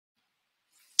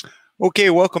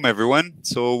Okay, welcome everyone.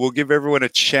 So we'll give everyone a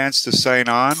chance to sign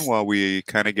on while we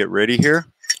kind of get ready here.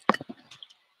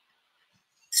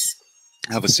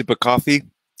 Have a sip of coffee.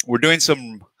 We're doing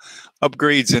some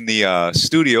upgrades in the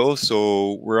studio,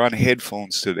 so we're on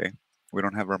headphones today. We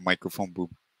don't have our microphone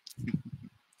boom.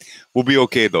 We'll be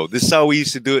okay though. This is how we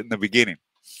used to do it in the beginning.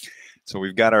 So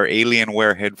we've got our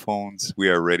Alienware headphones. We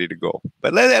are ready to go.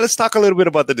 But let's talk a little bit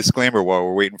about the disclaimer while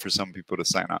we're waiting for some people to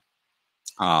sign up.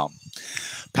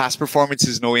 Past performance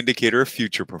is no indicator of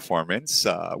future performance.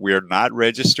 We are not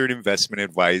registered investment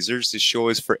advisors. This show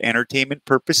is for entertainment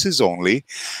purposes only.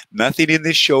 Nothing in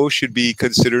this show should be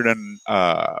considered an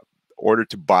order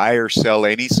to buy or sell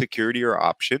any security or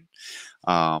option.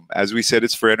 As we said,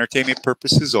 it's for entertainment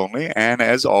purposes only. And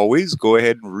as always, go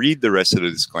ahead and read the rest of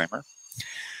the disclaimer.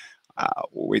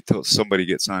 We'll wait till somebody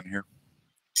gets on here.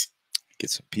 Get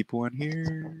some people in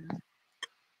here.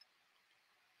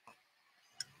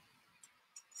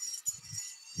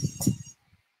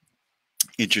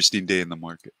 Interesting day in the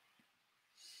market.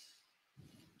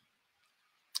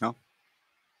 No?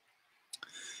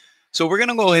 So we're going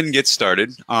to go ahead and get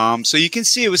started. So you can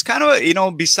see it was kind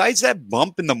of, besides that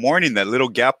bump in the morning, that little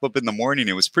gap up in the morning,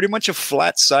 it was pretty much a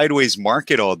flat sideways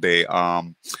market all day.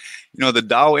 The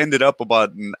Dow ended up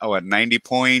about 90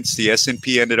 points. The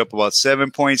S&P ended up about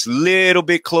 7 points, little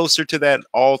bit closer to that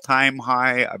all-time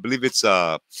high. I believe it's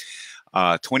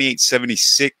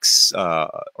 2876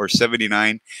 or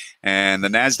 79, and the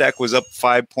Nasdaq was up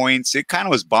 5 points. It kind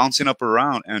of was bouncing up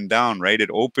around and down, right? It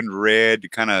opened red,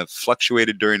 it kind of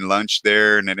fluctuated during lunch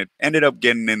there, and then it ended up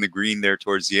getting in the green there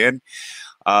towards the end.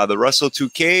 The Russell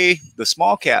 2K, the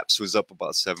small caps, was up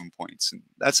about 7 points. And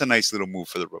that's a nice little move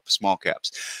for the small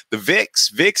caps. The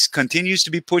VIX continues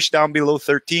to be pushed down below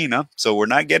 13, so we're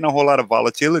not getting a whole lot of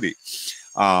volatility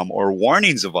or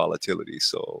warnings of volatility.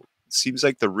 So seems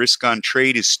like the risk on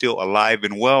trade is still alive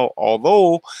and well,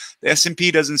 although the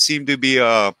S&P doesn't seem to be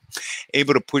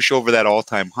able to push over that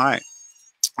all-time high.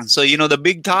 And so, the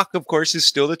big talk, of course, is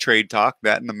still the trade talk,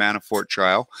 that and the Manafort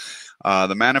trial.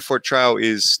 The Manafort trial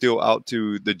is still out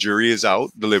the jury is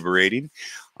out deliberating.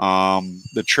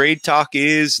 The trade talk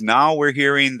is now we're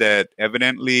hearing that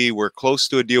evidently we're close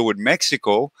to a deal with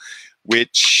Mexico,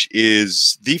 which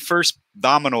is the first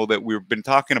domino that we've been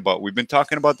talking about. We've been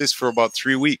talking about this for about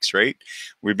 3 weeks, right?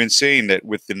 We've been saying that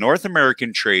with the North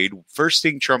American trade, first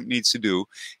thing Trump needs to do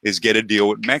is get a deal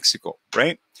with Mexico,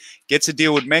 right? Gets a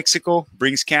deal with Mexico,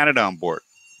 brings Canada on board.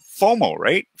 FOMO,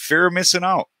 right? Fear of missing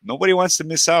out. Nobody wants to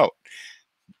miss out.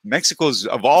 Mexico's,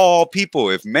 of all people,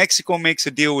 if Mexico makes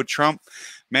a deal with Trump,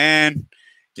 man,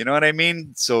 you know what I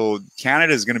mean? So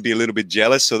Canada is going to be a little bit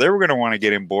jealous. So they're going to want to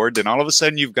get on board. Then all of a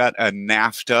sudden you've got a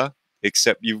NAFTA,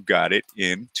 except you've got it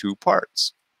in 2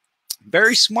 parts.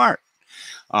 Very smart.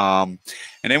 And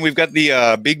then we've got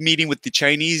the big meeting with the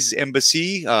Chinese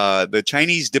embassy, the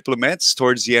Chinese diplomats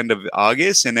towards the end of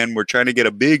August. And then we're trying to get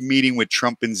a big meeting with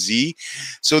Trump and Xi.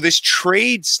 So this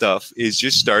trade stuff is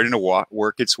just starting to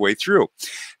work its way through.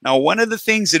 Now, one of the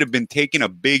things that have been taking a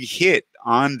big hit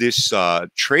on this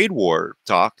trade war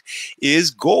talk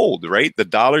is gold, right? The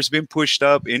dollar's been pushed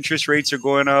up. Interest rates are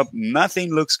going up.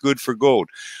 Nothing looks good for gold.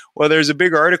 Well, there's a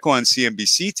big article on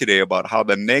CNBC today about how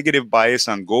the negative bias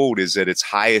on gold is at its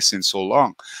highest in so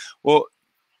long. Well,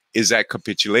 is that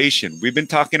capitulation? We've been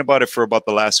talking about it for about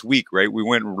the last week, right? We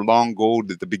went long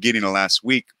gold at the beginning of last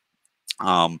week.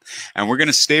 And we're going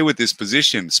to stay with this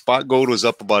position. Spot gold was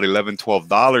up about $11,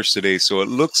 $12 today. So it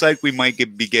looks like we might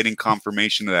be getting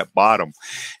confirmation of that bottom.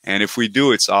 And if we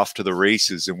do, it's off to the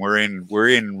races and we're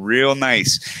in real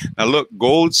nice. Now look,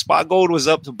 spot gold was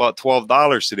up to about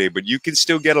 $12 today, but you can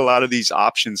still get a lot of these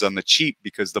options on the cheap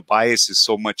because the bias is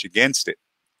so much against it.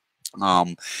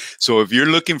 So if you're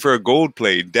looking for a gold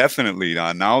play, definitely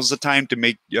now's the time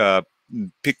to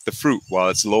pick the fruit while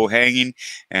it's low hanging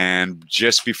and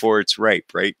just before it's ripe,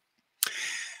 right?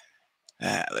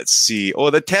 Let's see. Oh,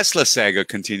 the Tesla saga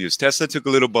continues. Tesla took a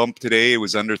little bump today. It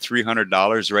was under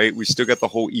 $300, right? We still got the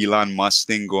whole Elon Musk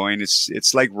thing going.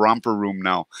 It's like romper room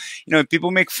now.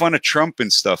 People make fun of Trump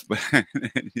and stuff, but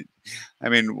I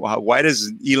mean, why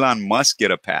does Elon Musk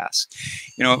get a pass?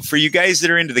 For you guys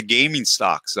that are into the gaming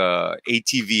stocks,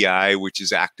 ATVI, which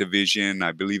is Activision,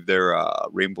 I believe they're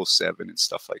Rainbow Seven and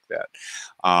stuff like that.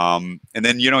 And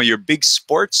then, your big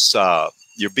sports stock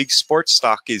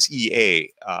is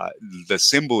EA. The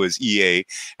symbol is EA,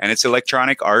 and it's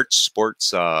Electronic Arts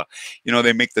Sports.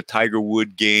 They make the Tiger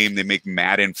Woods game. They make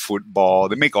Madden football.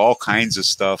 They make all kinds of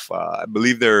stuff. I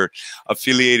believe they're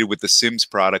affiliated with the Sims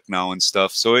product now and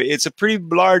stuff. So it's a pretty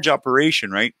large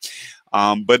operation, right?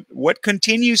 But what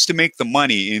continues to make the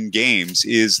money in games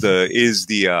is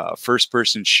the first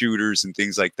person shooters and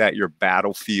things like that. Your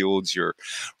Battlefields, your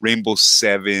Rainbow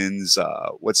Sevens.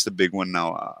 What's the big one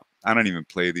now? I don't even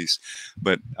play these,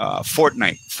 but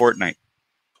Fortnite.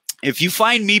 If you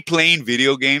find me playing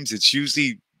video games, it's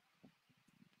usually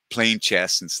playing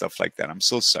chess and stuff like that. I'm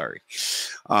so sorry.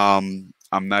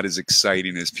 I'm not as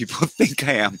exciting as people think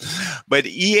I am. But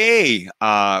EA,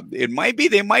 they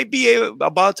might be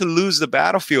about to lose the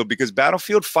Battlefield, because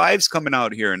Battlefield 5's coming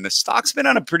out here, and the stock's been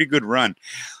on a pretty good run.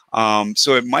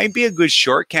 So it might be a good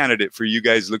short candidate for you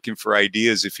guys looking for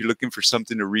ideas. If you're looking for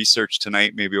something to research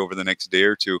tonight, maybe over the next day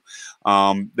or two.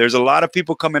 There's a lot of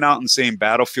people coming out and saying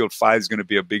Battlefield 5 is going to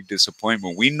be a big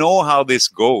disappointment. We know how this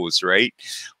goes, right?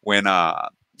 When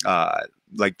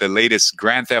like the latest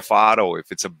Grand Theft Auto,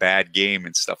 if it's a bad game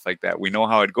and stuff like that, we know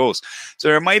how it goes. So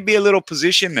there might be a little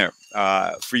position there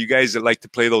for you guys that like to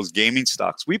play those gaming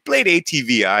stocks. We played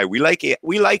ATVI. We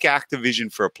like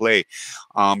Activision for a play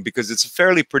because it's a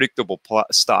fairly predictable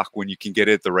stock when you can get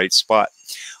it at the right spot.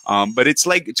 But it's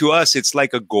like, to us, it's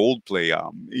like a gold play.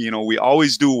 You know, we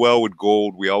always do well with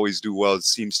gold. We always do well, it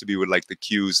seems to be, with like the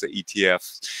Qs, the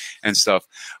ETFs and stuff.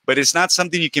 But it's not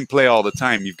something you can play all the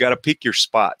time. You've got to pick your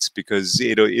spots, because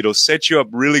it'll set you up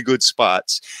really good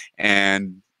spots,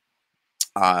 and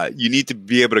you need to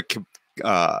be able to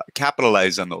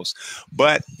capitalize on those.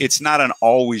 But it's not an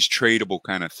always tradable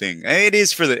kind of thing. It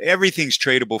is for everything's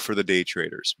tradable for the day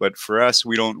traders, but for us,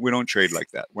 we don't trade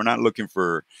like that. We're not looking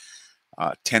for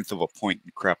tenth of a point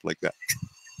and crap like that.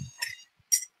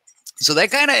 So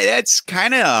that's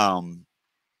kind of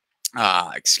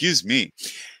excuse me,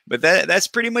 but that's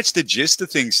pretty much the gist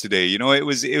of things today. You know, it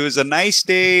was a nice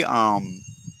day.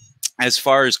 As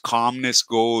far as calmness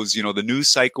goes, you know, the news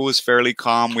cycle was fairly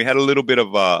calm. We had a little bit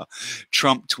of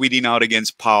Trump tweeting out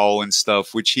against Powell and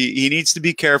stuff, which he needs to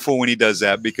be careful when he does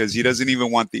that, because he doesn't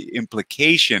even want the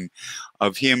implication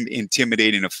of him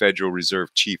intimidating a Federal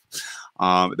Reserve chief.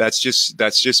 That's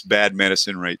just bad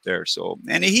medicine right there. So,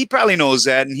 and he probably knows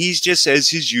that, and he's just, as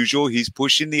his usual, he's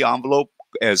pushing the envelope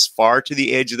as far to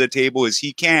the edge of the table as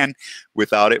he can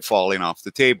without it falling off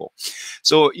the table.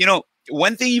 So, you know,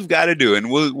 one thing you've got to do, and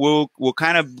we'll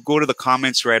kind of go to the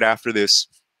comments right after this,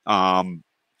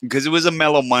 because it was a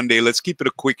mellow Monday. Let's keep it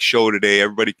a quick show today.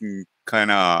 Everybody can kind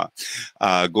of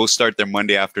go start their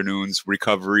Monday afternoons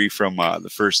recovery from the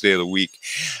first day of the week.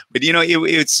 But you know,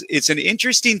 it's an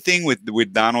interesting thing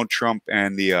with Donald Trump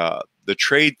and the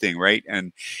trade thing, right?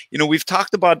 And you know, we've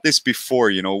talked about this before.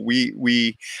 You know,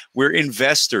 we're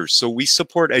investors, so we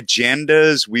support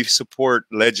agendas, we support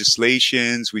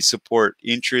legislations, we support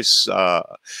interest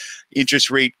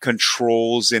rate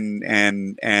controls,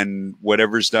 and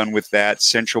whatever's done with that.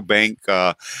 Central bank,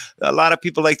 a lot of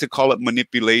people like to call it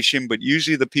manipulation, but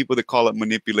usually the people that call it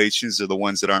manipulations are the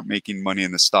ones that aren't making money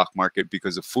in the stock market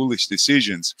because of foolish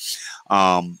decisions.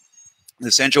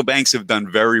 The central banks have done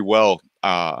very well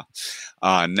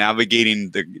navigating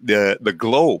the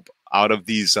globe out of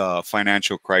these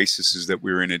financial crises that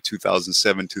we were in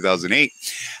 2007, 2008.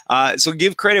 So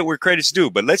give credit where credit's due.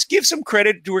 But let's give some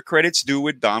credit to where credit's due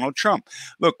with Donald Trump.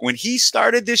 Look, when he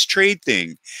started this trade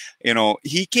thing, you know,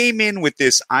 he came in with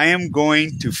this, I am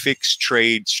going to fix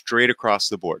trade straight across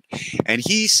the board. And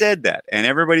he said that. And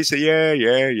everybody said,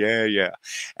 yeah.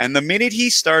 And the minute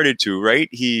he started to, right,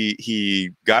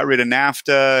 he got rid of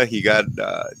NAFTA. He got,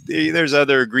 there's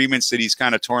other agreements that he's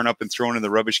kind of torn up and thrown in the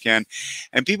rubbish can.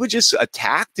 And people just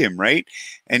attacked him, right?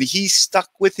 And he stuck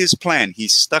with his plan.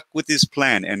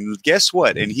 And guess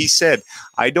what? And he said,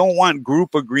 I don't want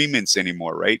group agreements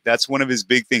anymore, right? That's one of his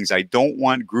big things. I don't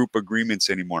want group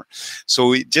agreements anymore.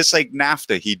 So just like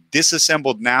NAFTA, he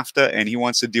disassembled NAFTA, and he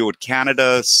wants to deal with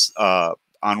Canada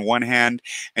on one hand,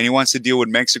 and he wants to deal with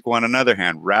Mexico on another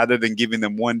hand. Rather than giving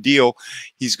them one deal,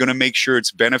 he's going to make sure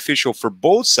it's beneficial for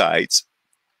both sides.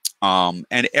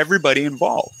 And everybody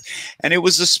involved. And it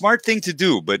was a smart thing to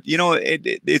do. But, you know,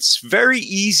 it's very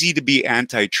easy to be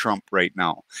anti-Trump right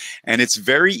now. And it's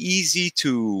very easy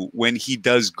to, when he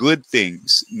does good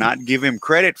things, not give him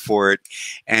credit for it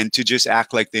and to just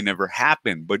act like they never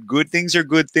happened. But good things are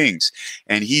good things.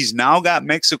 And he's now got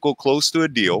Mexico close to a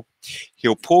deal.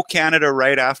 He'll pull Canada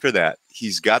right after that.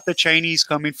 He's got the Chinese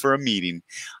coming for a meeting.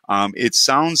 It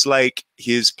sounds like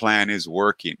his plan is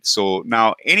working. So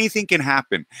now anything can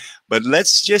happen, but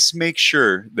let's just make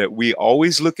sure that we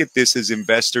always look at this as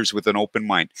investors with an open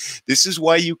mind. This is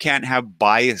why you can't have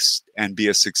bias and be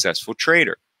a successful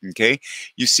trader. Okay.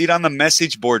 You see it on the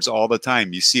message boards all the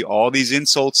time. You see all these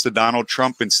insults to Donald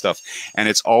Trump and stuff. And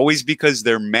it's always because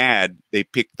they're mad they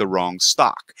picked the wrong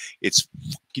stock. It's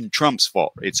fucking Trump's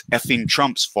fault. It's effing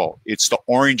Trump's fault. It's the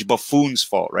orange buffoon's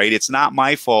fault, right? It's not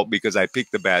my fault because I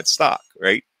picked the bad stock,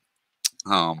 right?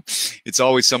 It's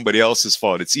always somebody else's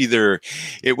fault. It's either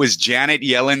it was Janet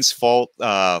Yellen's fault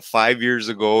 5 years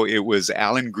ago. It was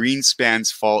Alan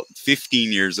Greenspan's fault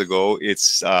 15 years ago.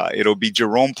 It'll be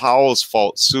Jerome Powell's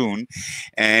fault soon,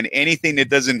 and anything that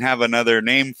doesn't have another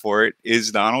name for it is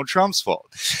Donald Trump's fault.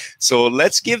 So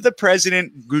let's give the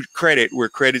president good credit where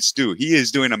credit's due. He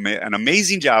is doing an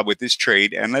amazing job with this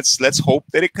trade, and let's hope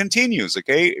that it continues.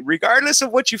 Okay, regardless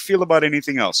of what you feel about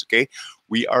anything else. Okay.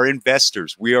 We are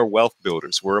investors. We are wealth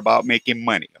builders. We're about making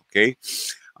money, okay?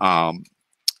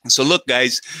 So look,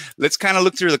 guys, let's kind of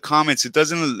look through the comments.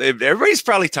 Everybody's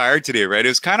probably tired today, right? It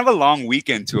was kind of a long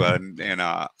weekend for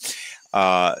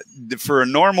a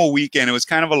normal weekend, it was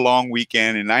kind of a long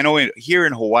weekend. And I know here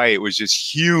in Hawaii, it was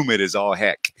just humid as all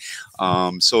heck.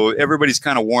 So everybody's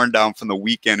kind of worn down from the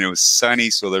weekend. It was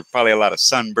sunny, so there's probably a lot of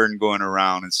sunburn going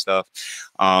around and stuff.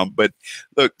 But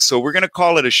look, so we're going to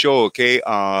call it a show, okay?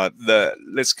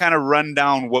 Let's kind of run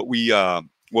down what we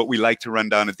like to run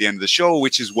down at the end of the show,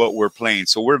 which is what we're playing.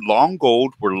 So we're long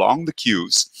gold. We're long the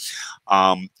Qs.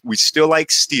 We still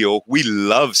like steel. We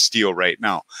love steel right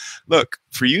now. Look,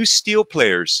 for you steel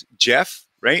players, Jeff,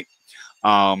 right?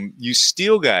 You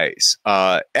steel guys,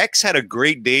 X had a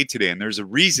great day today, and there's a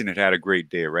reason it had a great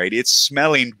day, right? It's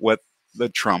smelling what the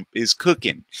Trump is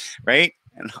cooking, right?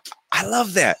 And I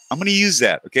love that. I'm going to use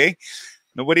that, okay?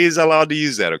 Nobody is allowed to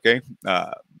use that, okay?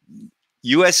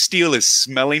 U.S. Steel is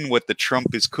smelling what the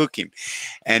Trump is cooking,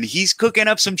 and he's cooking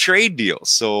up some trade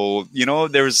deals. So, you know,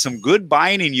 there was some good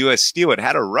buying in U.S. Steel. It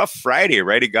had a rough Friday,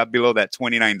 right? It got below that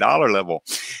 $29 level,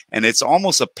 and it's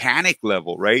almost a panic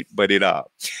level, right? But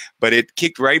it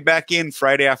kicked right back in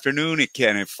Friday afternoon.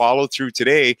 It followed through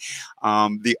today.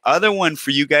 The other one for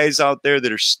you guys out there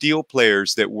that are steel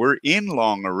players that were in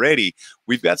long already,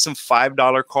 we've got some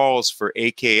 $5 calls for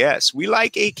AKS. We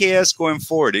like AKS going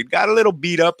forward. It got a little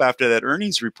beat up after that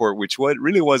earnings report, which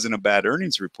really wasn't a bad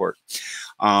earnings report.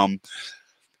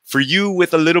 For you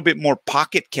with a little bit more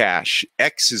pocket cash,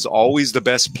 X is always the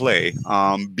best play.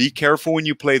 Be careful when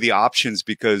you play the options,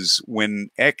 because when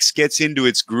X gets into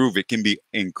its groove, it can be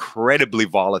incredibly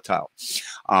volatile.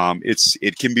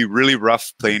 It can be really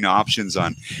rough playing options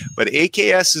on, but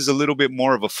AKS is a little bit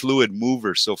more of a fluid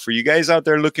mover. So for you guys out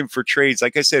there looking for trades,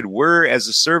 like I said, we're as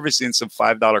a service in some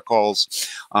 $5 calls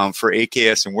for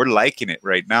AKS, and we're liking it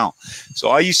right now. So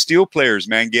all you steel players,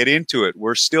 man, get into it.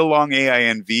 We're still long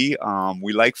AINV.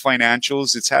 We like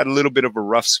financials. It's had a little bit of a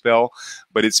rough spell,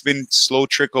 but it's been slow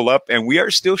trickle up, and we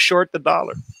are still short the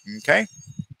dollar. Okay.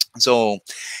 So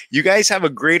you guys have a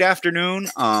great afternoon.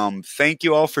 Thank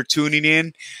you all for tuning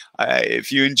in.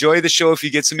 If you enjoy the show, if you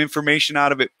get some information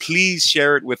out of it, please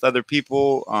share it with other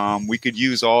people. We could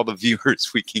use all the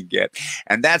viewers we can get.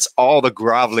 And that's all the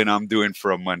groveling I'm doing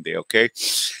for a Monday, okay?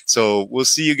 So we'll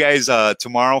see you guys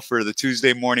tomorrow for the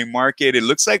Tuesday morning market. It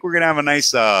looks like we're going to have a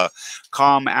nice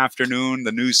calm afternoon.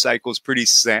 The news cycle is pretty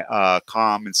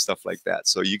calm and stuff like that.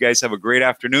 So you guys have a great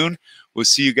afternoon. We'll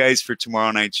see you guys for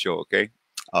tomorrow night's show, okay?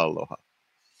 Aloha.